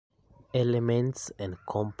Elements and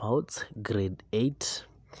compounds, grade 8.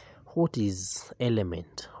 What is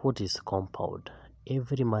element? What is compound?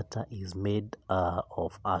 Every matter is made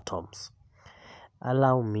of atoms.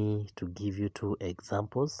 Allow me to give you two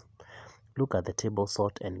examples. Look at the table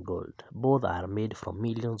salt and gold. Both are made from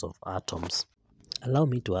millions of atoms. Allow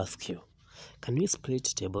me to ask you, can we split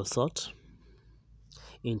table salt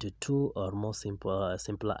into two or more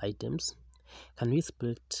simpler items? Can we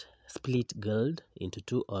split gold into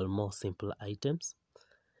two or more simple items?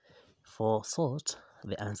 For salt,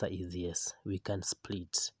 the answer is yes. We can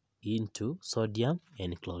split into sodium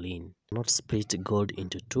and chlorine. Not split gold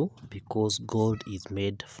into two because gold is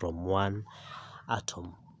made from one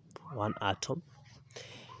atom.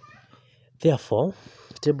 Therefore,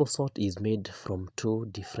 table salt is made from two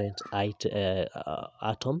different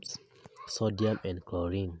atoms, sodium and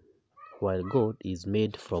chlorine, while gold is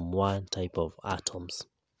made from one type of atoms.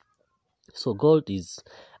 So gold is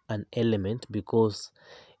an element because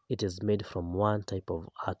it is made from one type of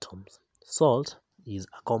atoms. Salt is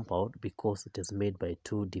a compound because it is made by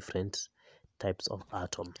two different types of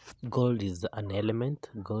atoms. Gold is an element,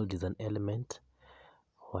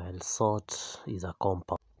 while salt is a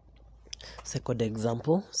compound. Second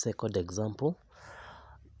example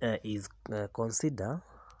is consider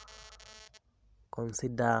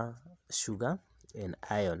sugar and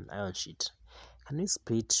iron sheet. Can we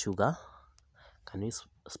split sugar? Can we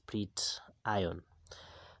split iron?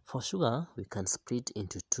 For sugar, we can split we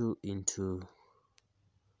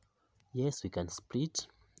can split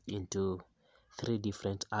into three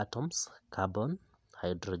different atoms: carbon,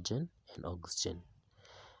 hydrogen, and oxygen.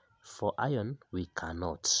 For iron, we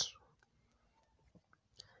cannot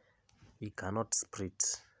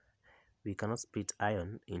split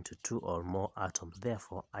iron into two or more atoms.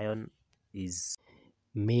 Therefore, iron is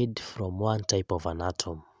made from one type of an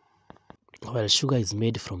atom, while sugar is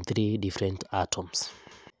made from three different atoms.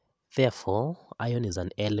 Therefore, iron is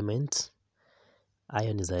an element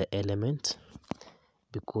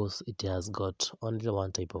because it has got only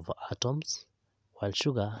one type of atoms, while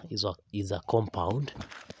sugar is a compound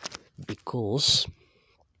because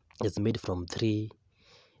it's made from three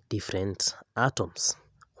different atoms.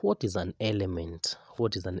 What is an element?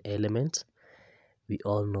 We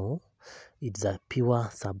all know it's a pure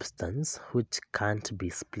substance which can't be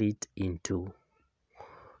split into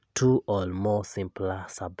two or more simpler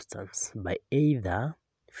substances by either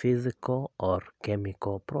physical or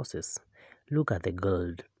chemical process. Look at the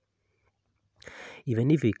gold.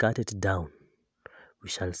 Even if we cut it down, we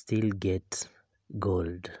shall still get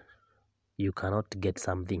gold. You cannot get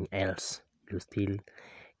something else. You still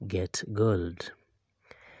get gold.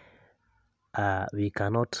 We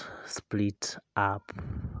cannot split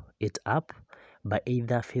it up by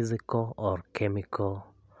either physical or chemical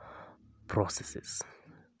processes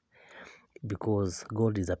because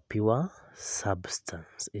gold is a pure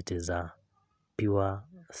substance. It is a pure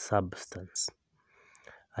substance.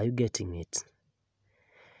 Are you getting it?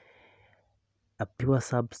 A pure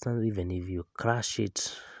substance, even if you crush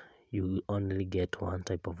it, you only get one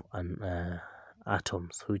type of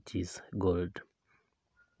atoms, which is gold,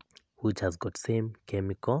 which has got same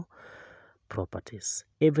chemical properties.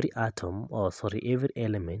 Every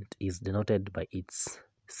element is denoted by its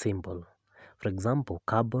symbol. For example,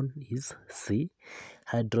 carbon is C,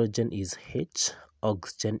 hydrogen is H,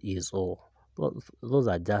 oxygen is O. Those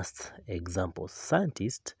are just examples.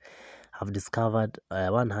 Scientists have discovered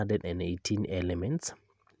 118 elements.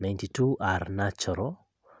 92 are natural,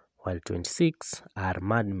 while 26 are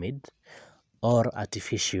man-made or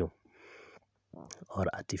artificial.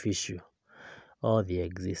 Or they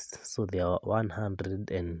exist. So there are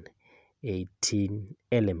 118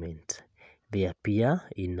 elements. They appear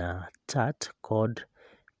in a chart called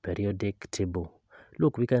periodic table.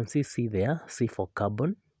 Look, we can see C there, C for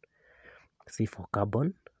carbon. We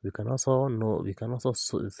can also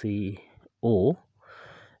see O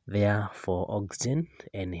there for oxygen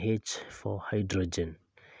and H for hydrogen.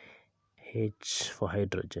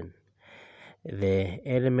 The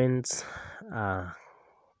elements are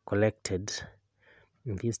collected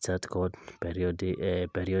in this chart called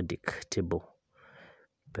periodic table.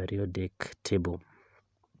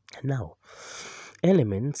 Now,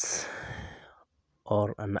 elements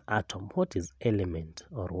or an atom. What is element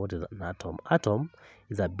or what is an atom? Atom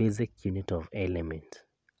is a basic unit of element.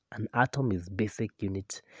 An atom is basic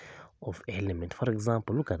unit of element. For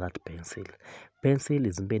example, look at that pencil. Pencil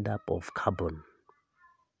is made up of carbon.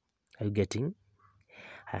 Are you getting?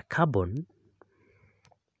 A carbon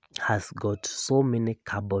has got so many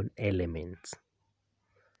carbon elements.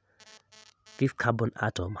 This carbon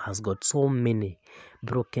atom has got so many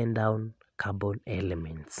broken down carbon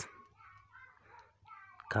elements.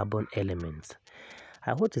 carbon elements.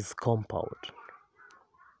 What is compound?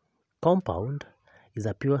 Compound is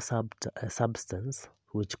a pure substance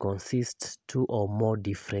which consists two or more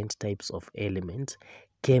different types of elements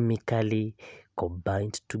chemically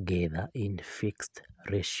combined together in fixed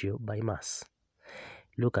ratio by mass.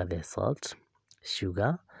 Look at the salt,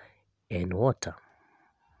 sugar, and water.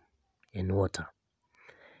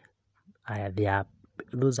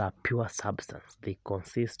 Those are pure substance. They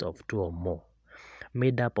consist of two or more,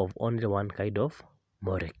 made up of only one kind of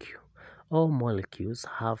molecule. All molecules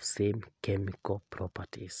have same chemical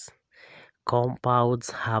properties. Compounds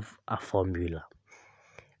have a formula.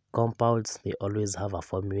 Compounds, they always have a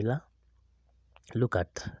formula. Look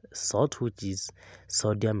at salt, which is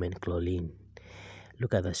sodium and chlorine.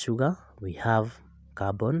 Look at the sugar. We have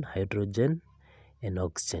carbon, hydrogen, and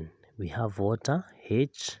oxygen. We have water,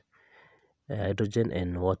 hydrogen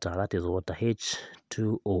and water. That is water,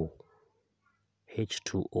 H2O.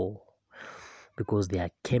 Because they are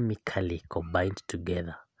chemically combined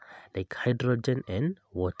together, like hydrogen and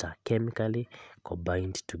water chemically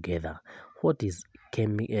combined together. What is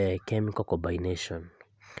chemical combination?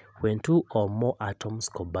 When two or more atoms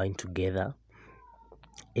combine together,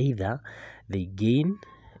 either they gain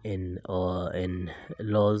and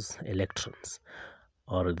lose electrons,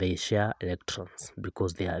 or they share electrons,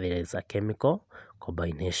 because there is a chemical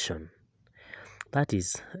combination. That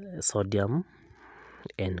is sodium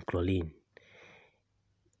and chlorine.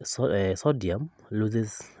 Sodium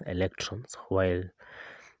loses electrons while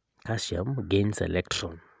calcium gains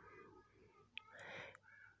electron.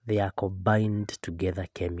 They are combined together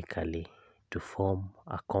chemically to form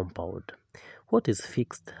a compound. What is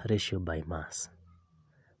fixed ratio by mass?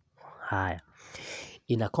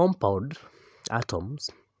 In a compound, atoms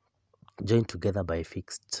join together by a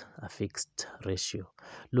fixed ratio.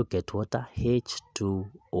 Look at water,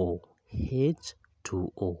 H2O.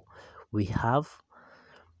 We have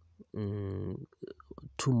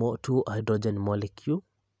two hydrogen molecule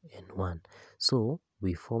and one, so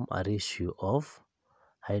we form a ratio of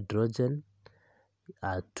hydrogen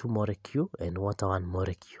 2 molecule and water 1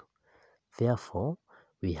 molecule. Therefore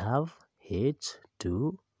we have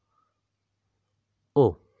H2O.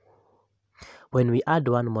 When we add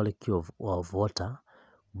 1 molecule of water,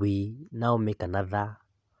 we now make another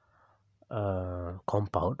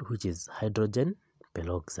compound, which is hydrogen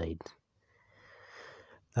peroxide.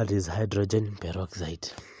 That is hydrogen peroxide.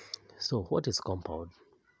 So what is compound?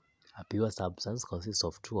 A pure substance consists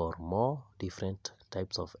of two or more different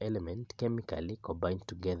types of element chemically combined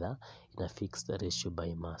together in a fixed ratio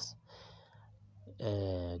by mass.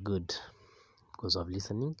 Good. Because of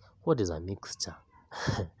listening. What is a mixture?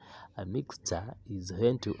 A mixture is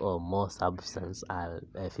when two or more substances are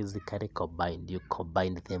physically combined. You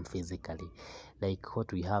combine them physically, like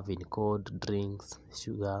what we have in cold drinks,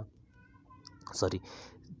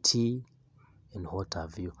 tea, and what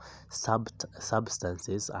have you.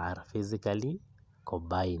 Substances are physically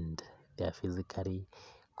combined. They are physically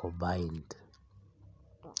combined.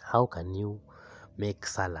 How can you make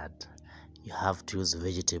salad? You have to use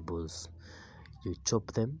vegetables. You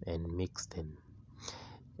chop them and mix them.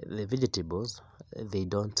 The vegetables, they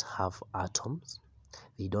don't have atoms.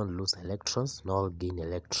 They don't lose electrons nor gain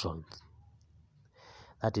electrons.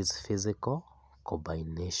 That is physical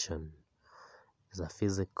combination. It's a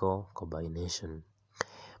physical combination.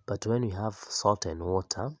 But when we have salt and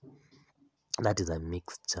water, that is a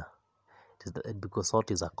mixture. Because salt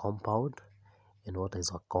is a compound and water is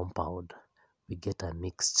a compound, we get a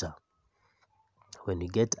mixture. When we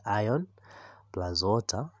get iron plus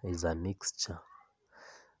water, is a mixture.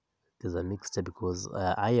 It is a mixture because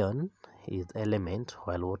iron is element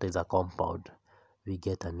while water is a compound. We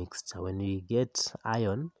get a mixture. When we get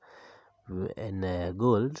iron and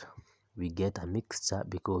gold, we get a mixture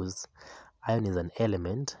because iron is an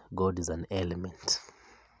element, gold is an element.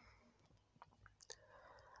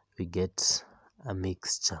 We get a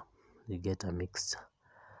mixture.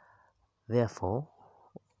 Therefore,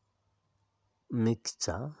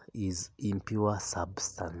 mixture is impure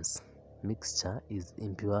substance.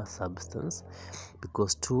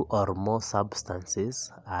 Because two or more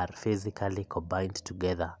substances are physically combined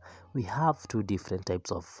together. We have two different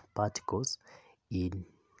types of particles in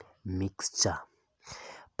mixture.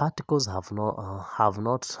 Particles have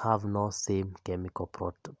no same chemical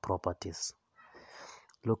properties.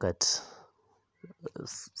 Look at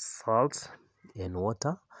salt and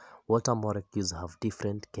water. Water molecules have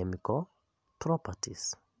different chemical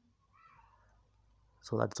properties.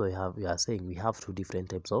 So that's why we are saying we have two different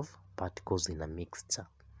types of particles in a mixture.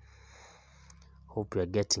 Hope you are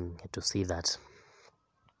getting to see that.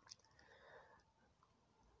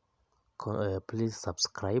 please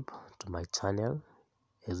subscribe to my channel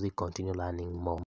as we continue learning more.